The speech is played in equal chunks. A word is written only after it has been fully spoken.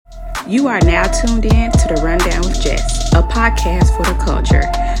You are now tuned in to The Rundown with Jess, a podcast for the culture.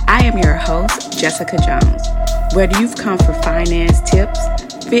 I am your host, Jessica Jones. Whether you've come for finance tips,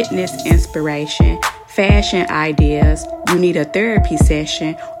 fitness inspiration, fashion ideas, you need a therapy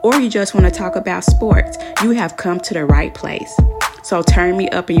session, or you just want to talk about sports, you have come to the right place. So turn me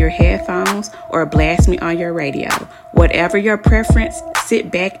up in your headphones or blast me on your radio. Whatever your preference, sit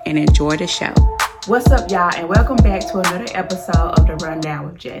back and enjoy the show. What's up, y'all, and welcome back to another episode of The Rundown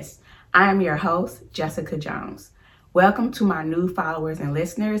with Jess. I am your host, Jessica Jones. Welcome to my new followers and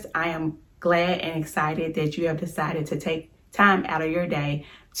listeners. I am glad and excited that you have decided to take time out of your day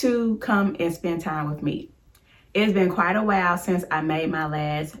to come and spend time with me. It's been quite a while since I made my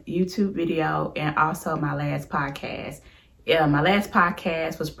last YouTube video and also my last podcast. My last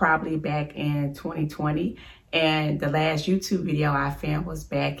podcast was probably back in 2020, and the last YouTube video I filmed was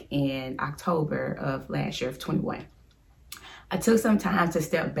back in October of last year of 21. I took some time to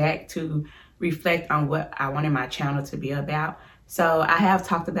step back to reflect on what I wanted my channel to be about. So I have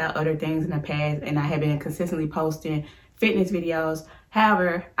talked about other things in the past, and I have been consistently posting fitness videos.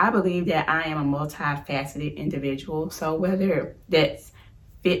 However, I believe that I am a multifaceted individual. So whether that's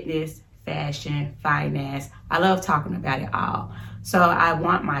fitness, fashion, finance, I love talking about it all. So I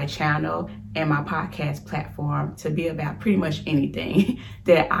want my channel and my podcast platform to be about pretty much anything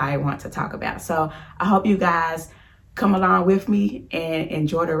that I want to talk about. So I hope you guys come along with me and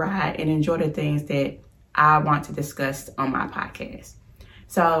enjoy the ride and enjoy the things that I want to discuss on my podcast.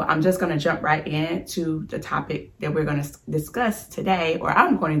 So I'm just going to jump right into the topic that we're going to discuss today, or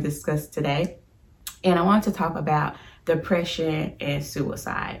I'm going to discuss today. And I want to talk about depression and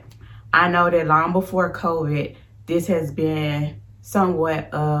suicide. I know that long before COVID, this has been somewhat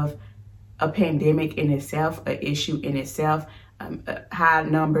of a pandemic in itself, an issue in itself. High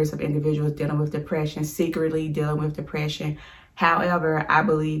numbers of individuals dealing with depression, secretly dealing with depression. However, I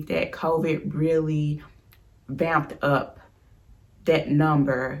believe that COVID really vamped up that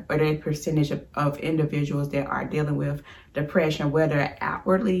number or that percentage of individuals that are dealing with depression, whether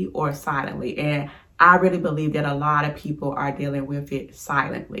outwardly or silently. And I really believe that a lot of people are dealing with it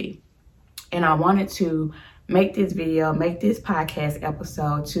silently. And I wanted to make this video, make this podcast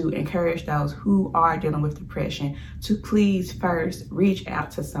episode to encourage those who are dealing with depression to please first reach out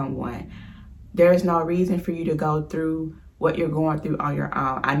to someone. There's no reason for you to go through what you're going through on your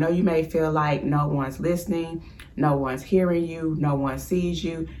own. I know you may feel like no one's listening, no one's hearing you, no one sees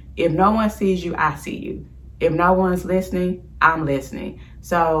you. If no one sees you, I see you. If no one's listening, I'm listening.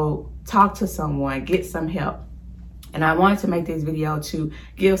 So talk to someone, get some help. And I wanted to make this video to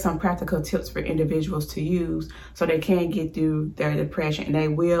give some practical tips for individuals to use so they can get through their depression and they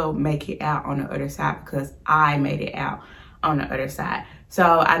will make it out on the other side, because I made it out on the other side.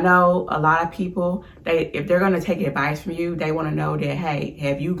 So I know a lot of people, if they're going to take advice from you, they want to know that, hey,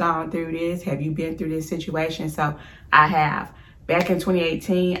 have you gone through this? Have you been through this situation? So I have. Back in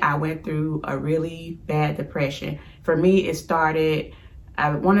 2018, I went through a really bad depression. For me, it started, I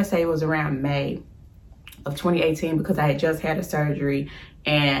want to say it was around May of 2018, because I had just had a surgery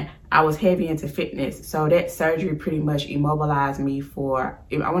and I was heavy into fitness. So that surgery pretty much immobilized me for,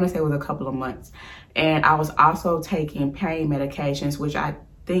 I want to say it was a couple of months. And I was also taking pain medications, which I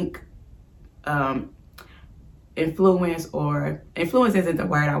think influence isn't the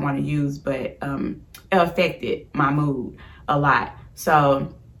word I want to use, but it affected my mood a lot.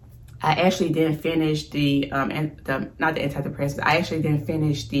 So I actually didn't finish not the antidepressants. I actually didn't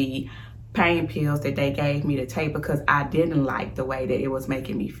finish the pain pills that they gave me to take because I didn't like the way that it was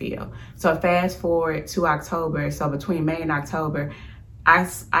making me feel. So fast forward to October. So between May and October, I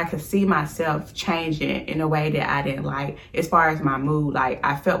could see myself changing in a way that I didn't like as far as my mood. Like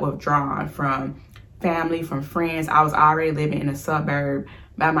I felt withdrawn from family, from friends. I was already living in a suburb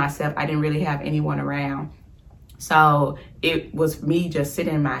by myself. I didn't really have anyone around. So it was me just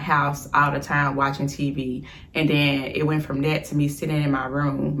sitting in my house all the time watching TV. And then it went from that to me sitting in my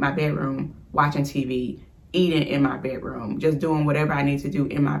room, my bedroom, watching TV, eating in my bedroom, just doing whatever I need to do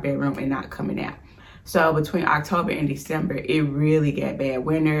in my bedroom and not coming out. So between October and December, it really got bad.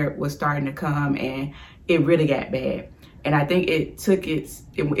 Winter was starting to come and it really got bad. And I think it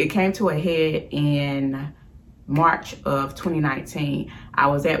came to a head in March of 2019. I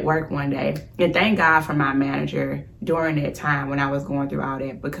was at work one day, and thank God for my manager during that time when I was going through all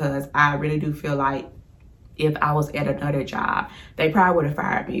that, because I really do feel like if I was at another job, they probably would have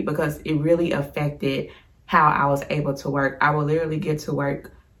fired me, because it really affected how I was able to work. I would literally get to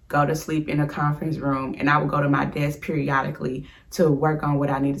work, go to sleep in a conference room, and I would go to my desk periodically to work on what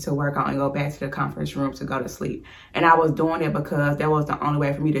I needed to work on and go back to the conference room to go to sleep. And I was doing it because that was the only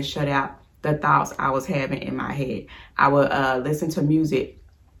way for me to shut out the thoughts I was having in my head. I would listen to music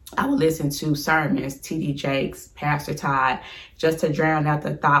I would listen to sermons, T.D. Jakes, Pastor Todd, just to drown out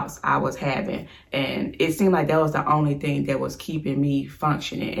the thoughts I was having. And it seemed like that was the only thing that was keeping me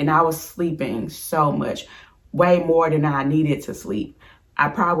functioning. And I was sleeping so much, way more than I needed to sleep. I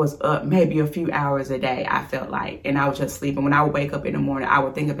probably was up maybe a few hours a day, I felt like, and I was just sleeping. When I would wake up in the morning, I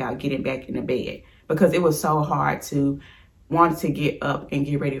would think about getting back in the bed because it was so hard to want to get up and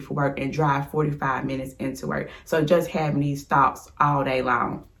get ready for work and drive 45 minutes into work. So just having these thoughts all day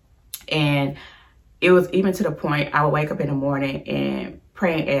long. And it was even to the point I would wake up in the morning and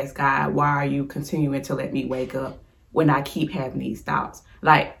pray and ask God, why are you continuing to let me wake up when I keep having these thoughts?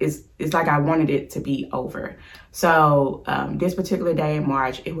 Like, it's like I wanted it to be over. So this particular day in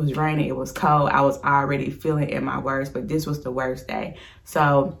March, it was raining, it was cold. I was already feeling at my worst, but this was the worst day.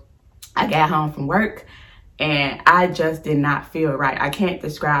 So I got home from work and I just did not feel right. I can't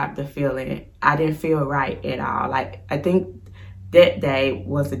describe the feeling. I didn't feel right at all. Like, I think that day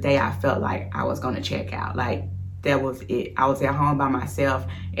was the day I felt like I was going to check out. Like, that was it. I was at home by myself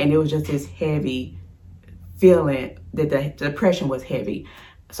and it was just this heavy feeling that the depression was heavy.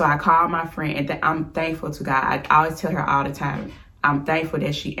 So I called my friend and I'm thankful to God. I always tell her all the time, I'm thankful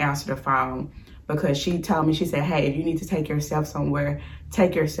that she answered the phone because she told me, she said, hey, if you need to take yourself somewhere,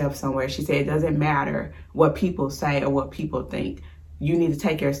 take yourself somewhere. She said, it doesn't matter what people say or what people think. You need to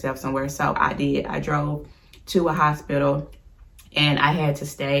take yourself somewhere. So I did. I drove to a hospital and I had to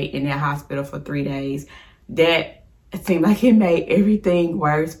stay in that hospital for 3 days. That seemed like it made everything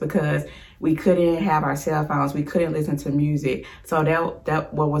worse because we couldn't have our cell phones. We couldn't listen to music. So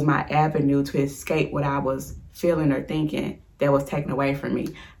that was my avenue to escape what I was feeling or thinking that was taken away from me.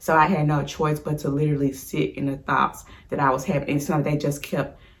 So I had no choice but to literally sit in the thoughts that I was having. And so they just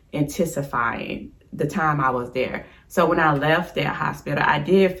kept intensifying the time I was there. So when I left that hospital, I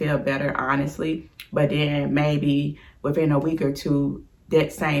did feel better, honestly. But then maybe within a week or two,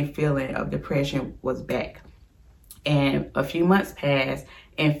 that same feeling of depression was back. And a few months passed,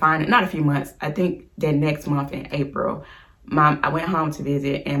 and finally, not a few months, I think that next month in April, I went home to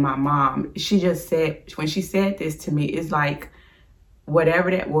visit, and my mom, she just said, when she said this to me, it's like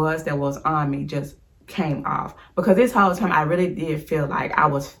whatever that was on me just came off. Because this whole time, I really did feel like I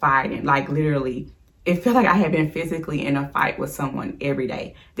was fighting, like literally. It felt like I had been physically in a fight with someone every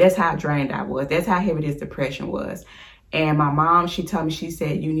day. That's how drained I was. That's how heavy this depression was. And my mom, she told me, she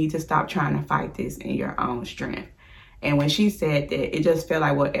said, you need to stop trying to fight this in your own strength. And when she said that, it just felt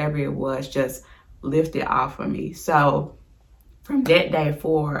like whatever it was just lifted off of me. So from that day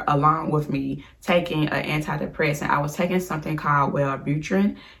forward, along with me taking an antidepressant, I was taking something called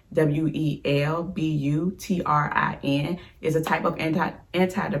Wellbutrin, Welbutrin. It's a type of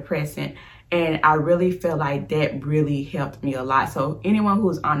antidepressant. And I really feel like that really helped me a lot. So anyone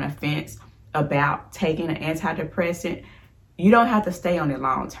who's on the fence about taking an antidepressant, you don't have to stay on it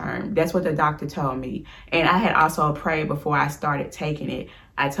long term. That's what the doctor told me. And I had also prayed before I started taking it.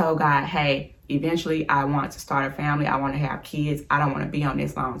 I told God, hey, eventually I want to start a family. I want to have kids. I don't want to be on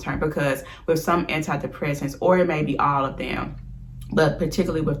this long term, because with some antidepressants, or it may be all of them, but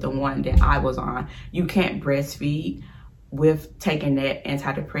particularly with the one that I was on, you can't breastfeed with taking that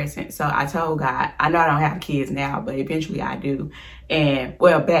antidepressant. So I told God, I know I don't have kids now, but eventually I do. And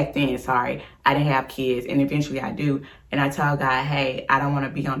well, back then, sorry, I didn't have kids, and eventually I do. And I told God, hey, I don't want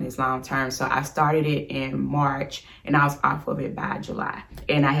to be on this long term. So I started it in March and I was off of it by July,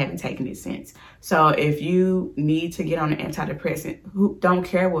 and I haven't taken it since. So if you need to get on an antidepressant,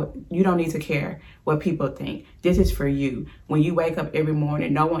 you don't need to care what people think. This is for you. When you wake up every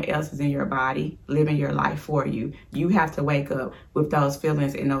morning, no one else is in your body living your life for you. You have to wake up with those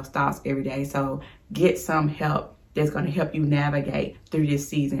feelings and those thoughts every day. So get some help that's going to help you navigate through this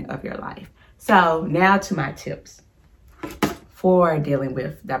season of your life. So now to my tips for dealing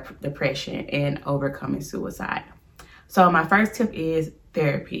with depression and overcoming suicide. So my first tip is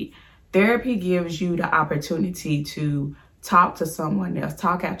therapy. Therapy gives you the opportunity to talk to someone else,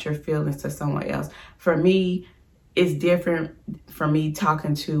 talk out your feelings to someone else. For me, it's different from me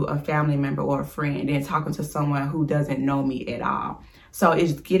talking to a family member or a friend than talking to someone who doesn't know me at all. So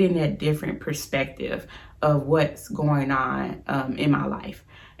it's getting that different perspective of what's going on in my life.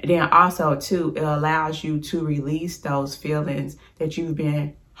 And then also, too, it allows you to release those feelings that you've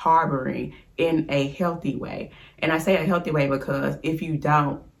been harboring in a healthy way. And I say a healthy way because if you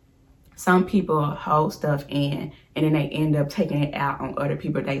don't, some people hold stuff in and then they end up taking it out on other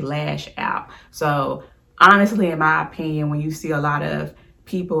people. They lash out. So honestly, in my opinion, when you see a lot of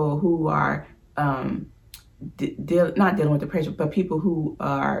people who are not dealing with depression, but people who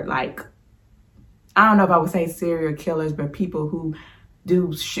are like, I don't know if I would say serial killers, but people who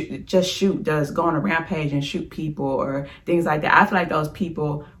just go on a rampage and shoot people or things like that. I feel like those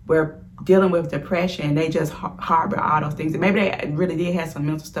people were dealing with depression. They just harbor all those things. And maybe they really did have some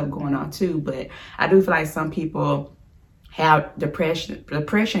mental stuff going on too, but I do feel like some people have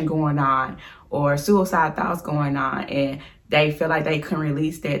depression going on or suicide thoughts going on, and they feel like they couldn't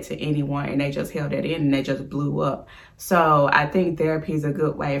release that to anyone, and they just held that in and they just blew up. So I think therapy is a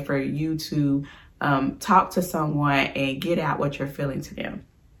good way for you to talk to someone and get out what you're feeling to them.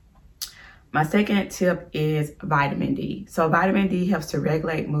 My second tip is vitamin D. So vitamin D helps to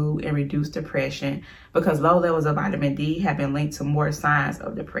regulate mood and reduce depression because low levels of vitamin D have been linked to more signs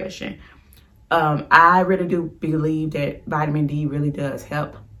of depression. I really do believe that vitamin D really does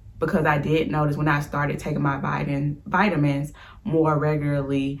help, because I did notice when I started taking my vitamins more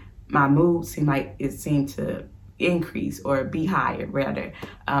regularly, my mood seemed to increase or be higher rather,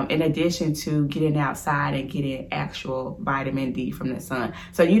 in addition to getting outside and getting actual vitamin D from the sun.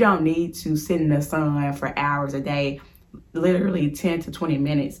 So you don't need to sit in the sun for hours a day. Literally 10 to 20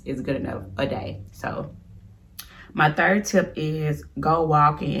 minutes is good enough a day. So my third tip is go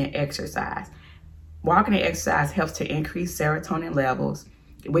walking and exercise. Walking and exercise helps to increase serotonin levels,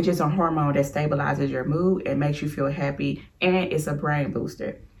 which is a hormone that stabilizes your mood and makes you feel happy, and it's a brain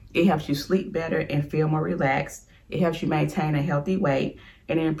booster. It helps you sleep better and feel more relaxed. It helps you maintain a healthy weight,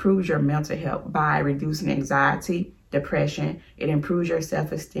 and it improves your mental health by reducing anxiety, depression. It improves your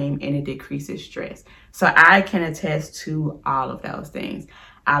self-esteem, and it decreases stress. So I can attest to all of those things.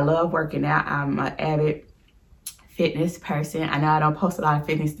 I love working out. I'm an avid fitness person. I know I don't post a lot of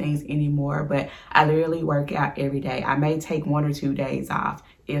fitness things anymore, but I literally work out every day. I may take 1 or 2 days off,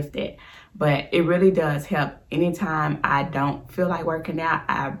 if that. But it really does help. Anytime I don't feel like working out,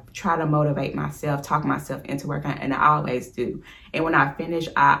 I try to motivate myself, talk myself into working out, and I always do. And when I finish,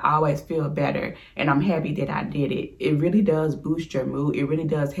 I always feel better, and I'm happy that I did it. It really does boost your mood. It really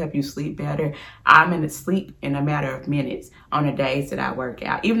does help you sleep better. I'm in sleep in a matter of minutes on the days that I work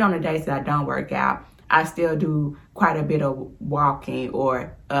out. Even on the days that I don't work out, I still do quite a bit of walking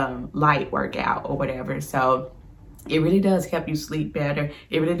or light workout or whatever. So it really does help you sleep better.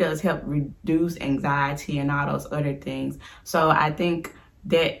 It really does help reduce anxiety and all those other things. So I think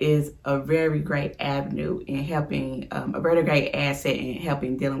that is a very great avenue in helping, a very great asset in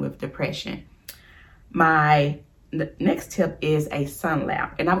helping dealing with depression. My next tip is a sun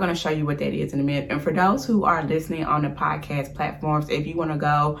lamp, and I'm going to show you what that is in a minute. And for those who are listening on the podcast platforms, if you want to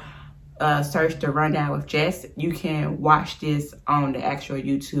go search the Rundown with Jess, you can watch this on the actual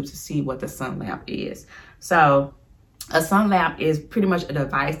YouTube to see what the sun lamp is. So a sun lamp is pretty much a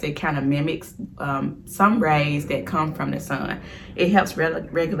device that kind of mimics some rays that come from the sun. It helps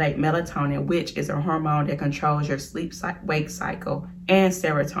regulate melatonin, which is a hormone that controls your sleep-wake cycle, and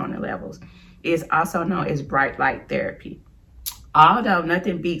serotonin levels. It's also known as bright light therapy. Although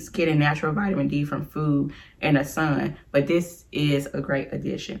nothing beats getting natural vitamin D from food and the sun, but this is a great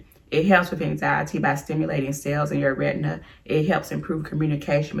addition. It helps with anxiety by stimulating cells in your retina. It helps improve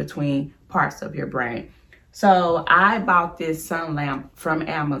communication between parts of your brain. So I bought this sun lamp from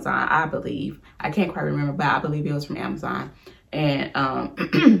Amazon, I believe. I can't quite remember, but I believe it was from Amazon. And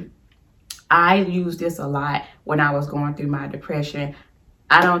I used this a lot when I was going through my depression.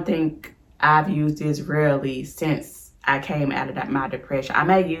 I don't think I've used this really since I came out of my depression. I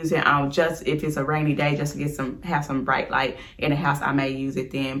may use it just if it's a rainy day, just to have some bright light in the house. I may use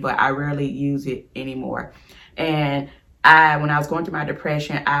it then, but I rarely use it anymore. And when I was going through my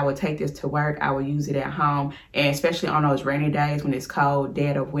depression, I would take this to work. I would use it at home, and especially on those rainy days when it's cold,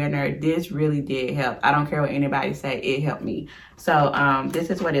 dead of winter, this really did help. I don't care what anybody say, it helped me. So this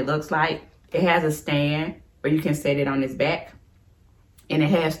is what it looks like. It has a stand where you can set it on its back, and it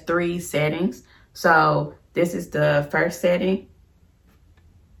has 3 settings. So this is the first setting,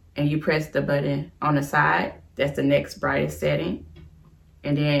 and you press the button on the side. That's the next brightest setting.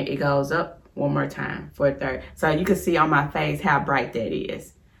 And then it goes up one more time for a third. So you can see on my face how bright that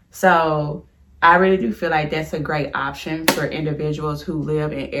is. So I really do feel like that's a great option for individuals who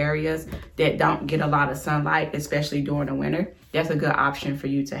live in areas that don't get a lot of sunlight, especially during the winter. That's a good option for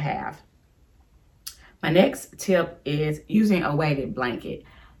you to have. My next tip is using a weighted blanket.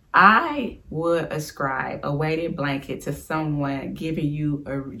 I would ascribe a weighted blanket to someone giving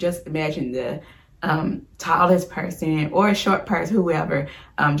you just imagine the tallest person or a short person, whoever,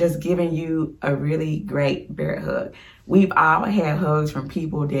 just giving you a really great bear hug. We've all had hugs from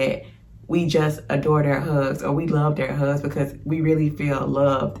people that we just adore their hugs, or we love their hugs because we really feel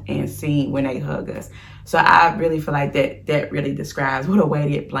loved and seen when they hug us. So I really feel like that really describes what a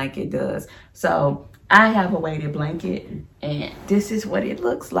weighted blanket does. So I have a weighted blanket, and this is what it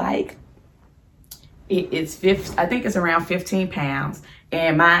looks like. I think it's around 15 pounds,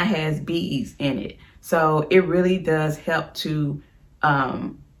 and mine has beads in it. So it really does help to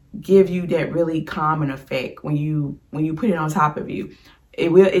give you that really calming effect when you put it on top of you.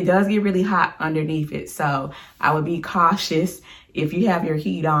 It does get really hot underneath it, so I would be cautious if you have your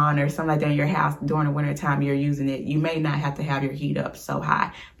heat on or something like that in your house during the winter time you're using it. You may not have to have your heat up so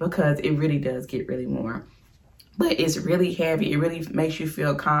high because it really does get really warm. But it's really heavy. It really makes you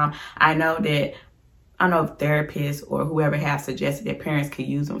feel calm. I know therapists or whoever have suggested that parents could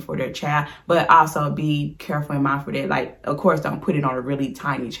use them for their child, but also be careful and mindful that, like, of course, don't put it on a really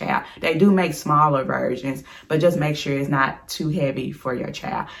tiny child. They do make smaller versions, but just make sure it's not too heavy for your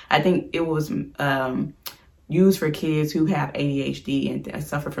child. I think it was used for kids who have ADHD and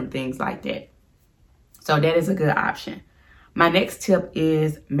suffer from things like that. So that is a good option. My next tip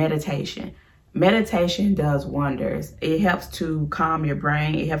is meditation. Meditation does wonders. It helps to calm your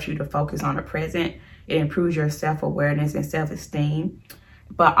brain. It helps you to focus on the present. It improves your self-awareness and self-esteem.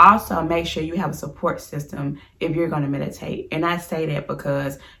 But also make sure you have a support system if you're going to meditate. And I say that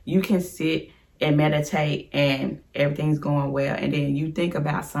because you can sit and meditate and everything's going well, and then you think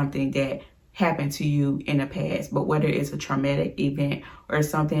about something that happened to you in the past, but whether it's a traumatic event or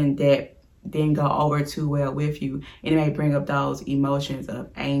something that didn't go over too well with you, and it may bring up those emotions of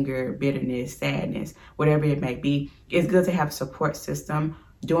anger, bitterness, sadness, whatever it may be. It's good to have a support system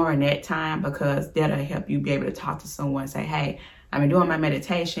during that time because that'll help you be able to talk to someone and say, hey, I've been doing my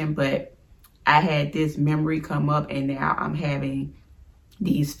meditation, but I had this memory come up and now I'm having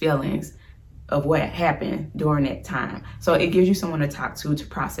these feelings of what happened during that time. So it gives you someone to talk to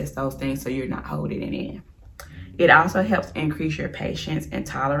process those things so you're not holding it in. It also helps increase your patience and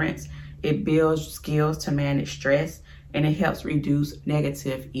tolerance. It builds skills to manage stress, and it helps reduce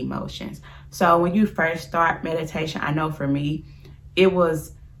negative emotions. So when you first start meditation, I know for me, it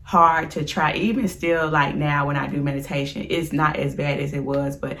was hard to try. Even still, like now when I do meditation, it's not as bad as it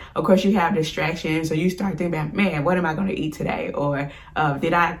was. But of course you have distractions. So you start thinking about, man, what am I going to eat today? Or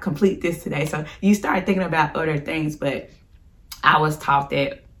did I complete this today? So you start thinking about other things. But I was taught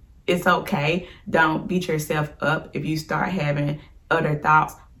that it's okay. Don't beat yourself up if you start having other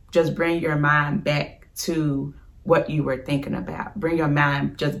thoughts. Just bring your mind back to what you were thinking about. Bring your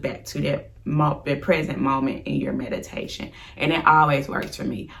mind just back to the present moment in your meditation. And it always works for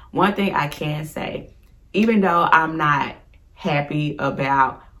me. One thing I can say, even though I'm not happy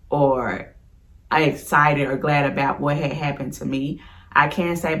about or excited or glad about what had happened to me, I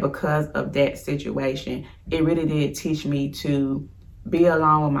can say because of that situation, it really did teach me to be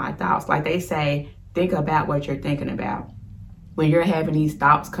alone with my thoughts. Like they say, think about what you're thinking about. When you're having these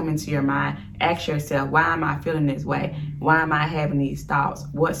thoughts come into your mind, ask yourself, why am I feeling this way? Why am I having these thoughts?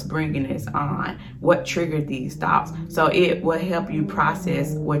 What's bringing this on? What triggered these thoughts? So it will help you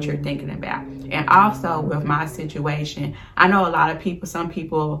process what you're thinking about. And also with my situation, I know a lot of people, some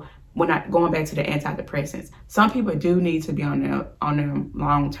people, when I going back to the antidepressants, some people do need to be on them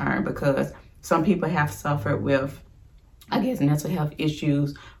long term because some people have suffered with, I guess, mental health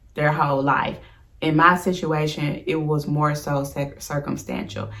issues their whole life. In my situation, it was more so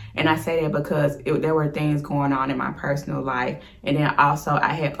circumstantial. And I say that because there were things going on in my personal life. And then also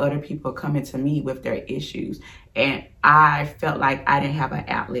I had other people coming to me with their issues. And I felt like I didn't have an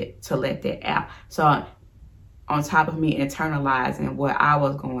outlet to let that out. So on top of me internalizing what I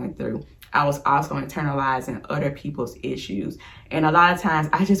was going through, I was also internalizing other people's issues. And a lot of times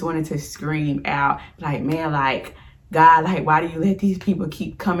I just wanted to scream out like, man, like, God, like, why do you let these people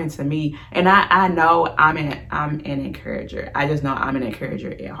keep coming to me? And I know I'm an encourager. I just know I'm an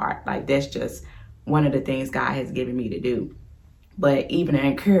encourager at heart. Like, that's just one of the things God has given me to do. But even an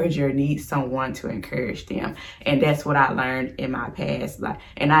encourager needs someone to encourage them. And that's what I learned in my past. Like,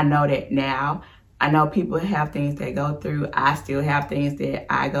 and I know that now. I know people have things they go through. I still have things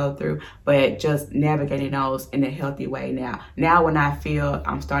that I go through, but just navigating those in a healthy way now. Now when I feel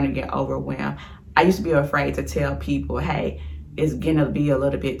I'm starting to get overwhelmed, I used to be afraid to tell people, hey, it's gonna be a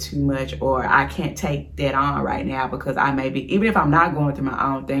little bit too much, or I can't take that on right now because I may be, even if I'm not going through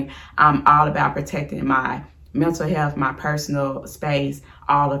my own thing, I'm all about protecting my mental health, my personal space,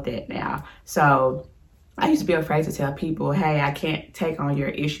 all of that now. So I used to be afraid to tell people, hey, I can't take on your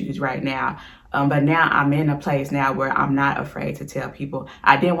issues right now. But now I'm in a place now where I'm not afraid to tell people.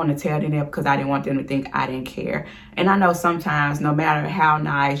 I didn't want to tell them that because I didn't want them to think I didn't care. And I know sometimes no matter how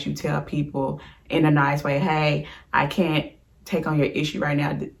nice you tell people in a nice way, hey, I can't take on your issue right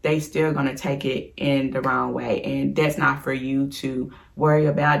now, they still going to take it in the wrong way. And that's not for you to worry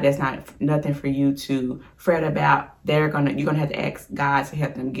about. That's nothing for you to fret about. You're going to have to ask God to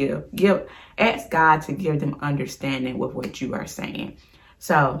help them ask God to give them understanding with what you are saying.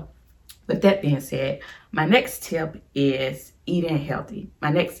 So With that being said, my next tip is eating healthy. My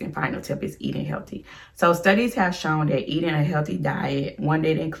next and final tip is eating healthy. So studies have shown that eating a healthy diet, one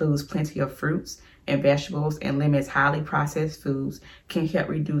that includes plenty of fruits and vegetables and limits highly processed foods, can help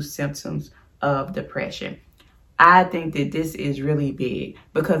reduce symptoms of depression. I think that this is really big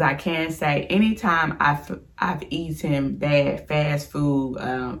because I can say anytime I've eaten bad fast food,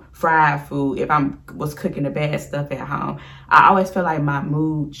 fried food, if I was cooking the bad stuff at home, I always feel like my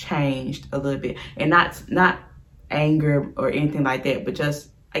mood changed a little bit, and not anger or anything like that, but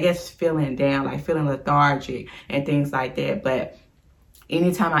just, I guess, feeling down, like feeling lethargic and things like that. But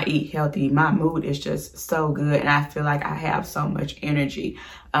anytime I eat healthy, my mood is just so good, and I feel like I have so much energy.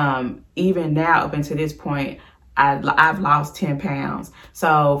 Even now, up until this point, I've lost 10 pounds.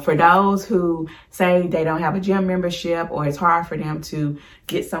 So for those who say they don't have a gym membership, or it's hard for them to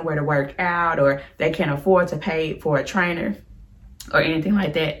get somewhere to work out, or they can't afford to pay for a trainer or anything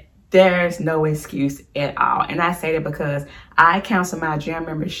like that, there's no excuse at all. And I say that because I canceled my gym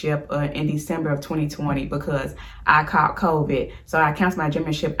membership in December of 2020 because I caught COVID. So I canceled my gym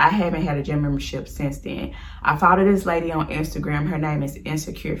membership. I haven't had a gym membership since then. I follow this lady on Instagram. Her name is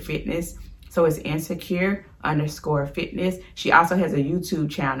Insecure Fitness. So it's insecure_fitness. She also has a YouTube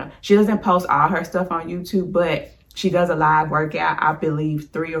channel. She doesn't post all her stuff on YouTube, but she does a live workout, I believe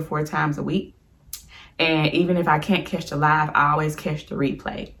 3 or 4 times a week. And even if I can't catch the live, I always catch the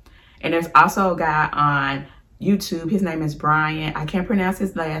replay. And there's also a guy on YouTube. His name is Brian. I can't pronounce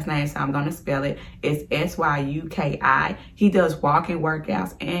his last name, so I'm going to spell it. It's Syuki. He does walking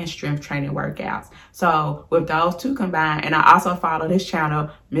workouts and strength training workouts. So with those two combined, and I also follow this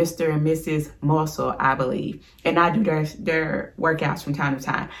channel, Mr. and Mrs. Muscle, I believe. And I do their workouts from time to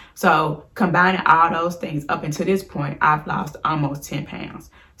time. So combining all those things up until this point, I've lost almost 10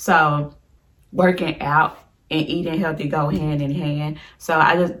 pounds. So working out and eating healthy go hand in hand.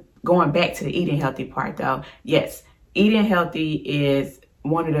 So going back to the eating healthy part though, yes, eating healthy is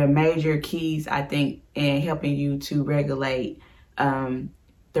one of the major keys, I think, in helping you to regulate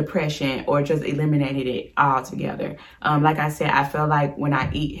depression or just eliminating it altogether. Like I said, I feel like when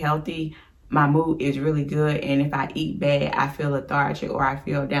I eat healthy, my mood is really good. And if I eat bad, I feel lethargic or I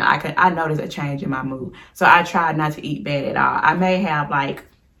feel down. I notice a change in my mood. So I try not to eat bad at all. I may have like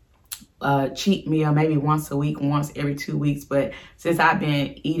cheat meal maybe once a week, once every 2 weeks, but since I've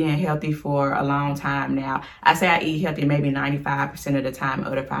been eating healthy for a long time now, I say I eat healthy maybe 95% of the time.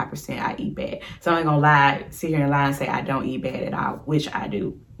 Other 5% I eat bad. So I'm not gonna sit here and lie and say I don't eat bad at all, which I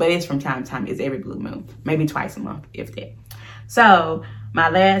do, but it's from time to time. It's every blue moon, maybe twice a month, if that. So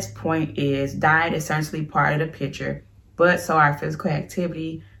my last point is diet is certainly part of the picture, but so are physical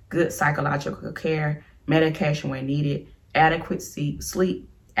activity, good psychological care, medication when needed, adequate sleep,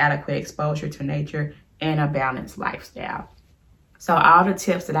 adequate exposure to nature, and a balanced lifestyle. So all the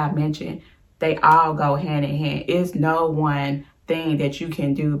tips that I mentioned, they all go hand in hand. It's no one thing that you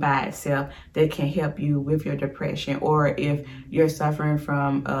can do by itself that can help you with your depression, or if you're suffering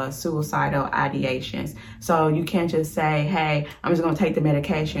from suicidal ideations. So you can't just say, hey, I'm just going to take the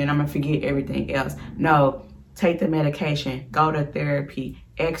medication and I'm going to forget everything else. No, take the medication, go to therapy,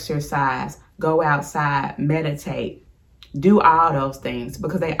 exercise, go outside, meditate. Do all those things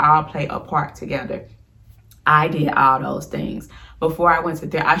because they all play a part together. I did all those things. Before I went to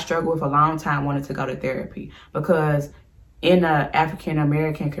therapy, I struggled with a long time wanting to go to therapy because in the African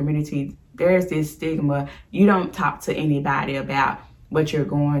American community, there's this stigma. You don't talk to anybody about what you're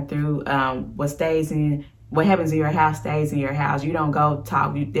going through. What happens in your house stays in your house. You don't go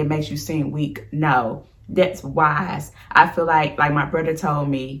talk. That makes you seem weak. No, that's wise. I feel like my brother told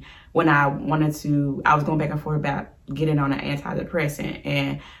me when I was going back and forth about getting on an antidepressant,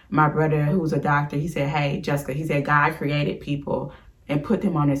 and my brother, who's a doctor, he said, hey, Jessica, he said, God created people and put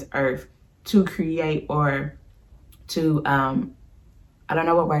them on this earth to create or to, I don't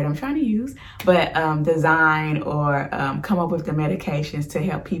know what word I'm trying to use, but design or come up with the medications to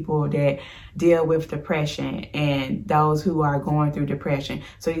help people that deal with depression and those who are going through depression.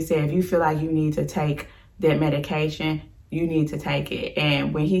 So he said, if you feel like you need to take that medication, you need to take it.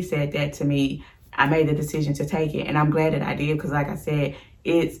 And when he said that to me, I made the decision to take it. And I'm glad that I did because, like I said,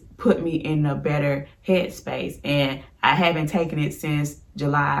 it's put me in a better headspace. And I haven't taken it since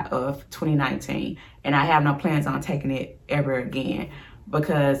July of 2019. And I have no plans on taking it ever again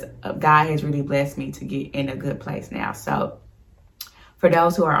because God has really blessed me to get in a good place now. So for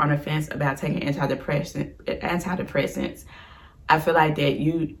those who are on the fence about taking antidepressants, I feel like that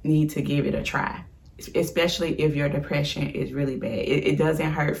you need to give it a try, especially if your depression is really bad. It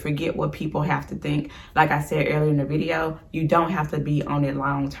doesn't hurt. Forget what people have to think. Like I said earlier in the video, you don't have to be on it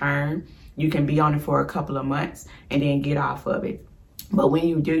long term. You can be on it for a couple of months and then get off of it. But when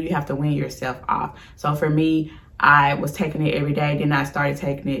you do, you have to wean yourself off. So for me, I was taking it every day. Then I started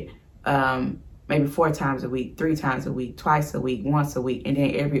taking it maybe 4 times a week, 3 times a week, twice a week, once a week, and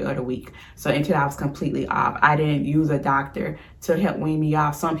then every other week. So until I was completely off. I didn't use a doctor to help wean me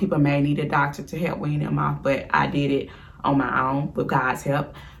off. Some people may need a doctor to help wean them off, but I did it on my own with God's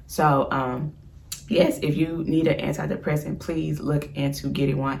help. So yes, if you need an antidepressant, please look into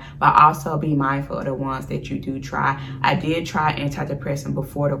getting one, but also be mindful of the ones that you do try. I did try antidepressant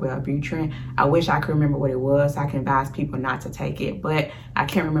before the Wellbutrin. I wish I could remember what it was. I can advise people not to take it, but I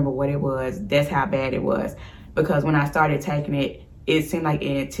can't remember what it was. That's how bad it was. Because when I started taking it, it seemed like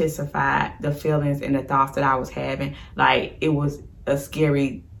it intensified the feelings and the thoughts that I was having. Like, it was a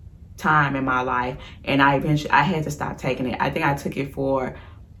scary time in my life, and I had to stop taking it. I think I took it for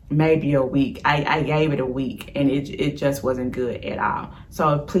maybe a week. I gave it a week, and it just wasn't good at all.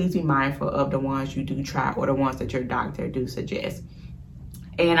 So please be mindful of the ones you do try, or the ones that your doctor do suggest.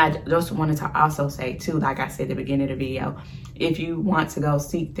 And I just wanted to also say too, like I said at the beginning of the video, if you want to go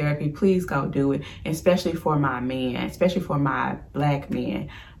seek therapy, please go do it, especially for my men, especially for my Black men,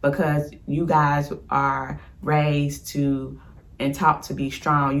 because you guys are raised to and taught to be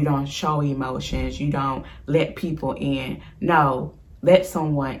strong. You don't show emotions. You don't let people in. No, let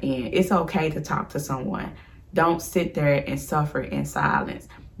someone in. It's okay to talk to someone. Don't sit there and suffer in silence.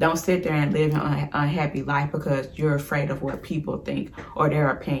 Don't sit there and live an unhappy life because you're afraid of what people think or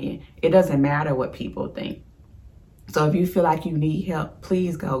their opinion. It doesn't matter what people think. So if you feel like you need help,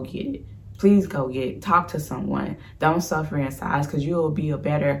 please go get it. Please go get it. Talk to someone. Don't suffer in silence, because you'll be a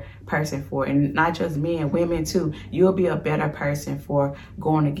better person for it. And not just men, women too. You'll be a better person for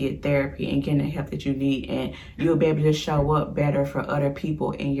going to get therapy and getting the help that you need. And you'll be able to show up better for other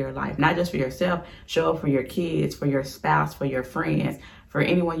people in your life. Not just for yourself. Show up for your kids, for your spouse, for your friends, for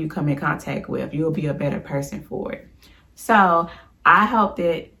anyone you come in contact with. You'll be a better person for it. So I hope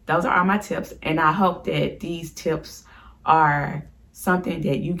that those are all my tips. And I hope that these tips are something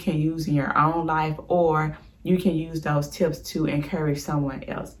that you can use in your own life, or you can use those tips to encourage someone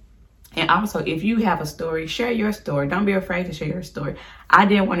else. And also, if you have a story, share your story. Don't be afraid to share your story. I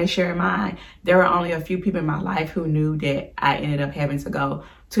didn't want to share mine. There were only a few people in my life who knew that I ended up having to go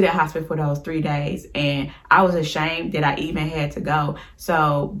to that hospital for those 3 days. And I was ashamed that I even had to go.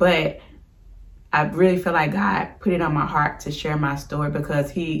 So, but I really feel like God put it on my heart to share my story,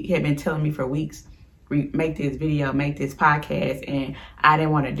 because he had been telling me for weeks, make this video, make this podcast, and I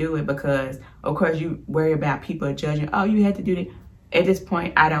didn't want to do it because, of course, you worry about people judging. Oh, you had to do that. At this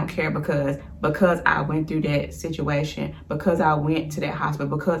point, I don't care, because I went through that situation, because I went to that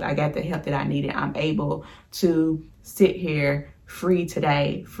hospital, because I got the help that I needed, I'm able to sit here free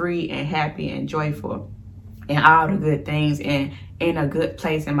today, free and happy and joyful, and all the good things, and in a good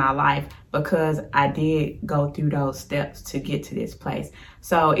place in my life, because I did go through those steps to get to this place.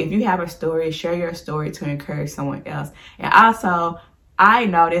 So if you have a story, share your story to encourage someone else. And also, I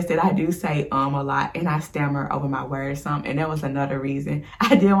noticed that I do say a lot, and I stammer over my words some, and that was another reason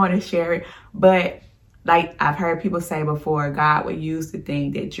I didn't want to share it. But like I've heard people say before, God would use the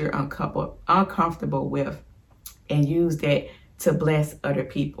thing that you're uncomfortable with and use that to bless other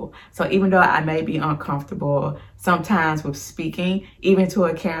people. So even though I may be uncomfortable sometimes with speaking, even to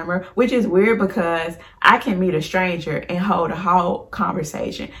a camera, which is weird because I can meet a stranger and hold a whole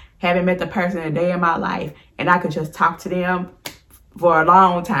conversation. Haven't met the person a day in my life, and I could just talk to them for a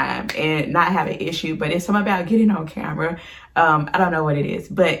long time and not have an issue. But it's something about getting on camera. I don't know what it is.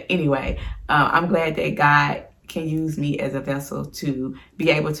 But anyway, I'm glad that God can use me as a vessel to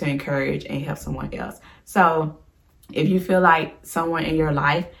be able to encourage and help someone else. So if you feel like someone in your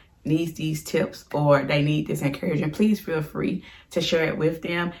life needs these tips or they need this encouragement, please feel free to share it with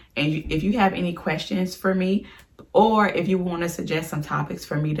them. And if you have any questions for me, or if you want to suggest some topics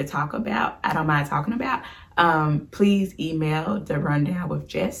for me to talk about, I don't mind talking about, please email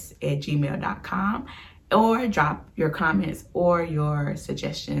therundownwithjess@gmail.com, or drop your comments or your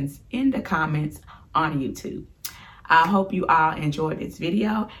suggestions in the comments on YouTube. I hope you all enjoyed this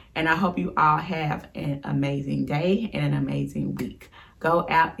video, and I hope you all have an amazing day and an amazing week. Go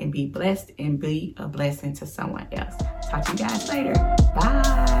out and be blessed and be a blessing to someone else. Talk to you guys later.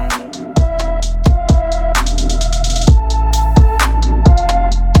 Bye.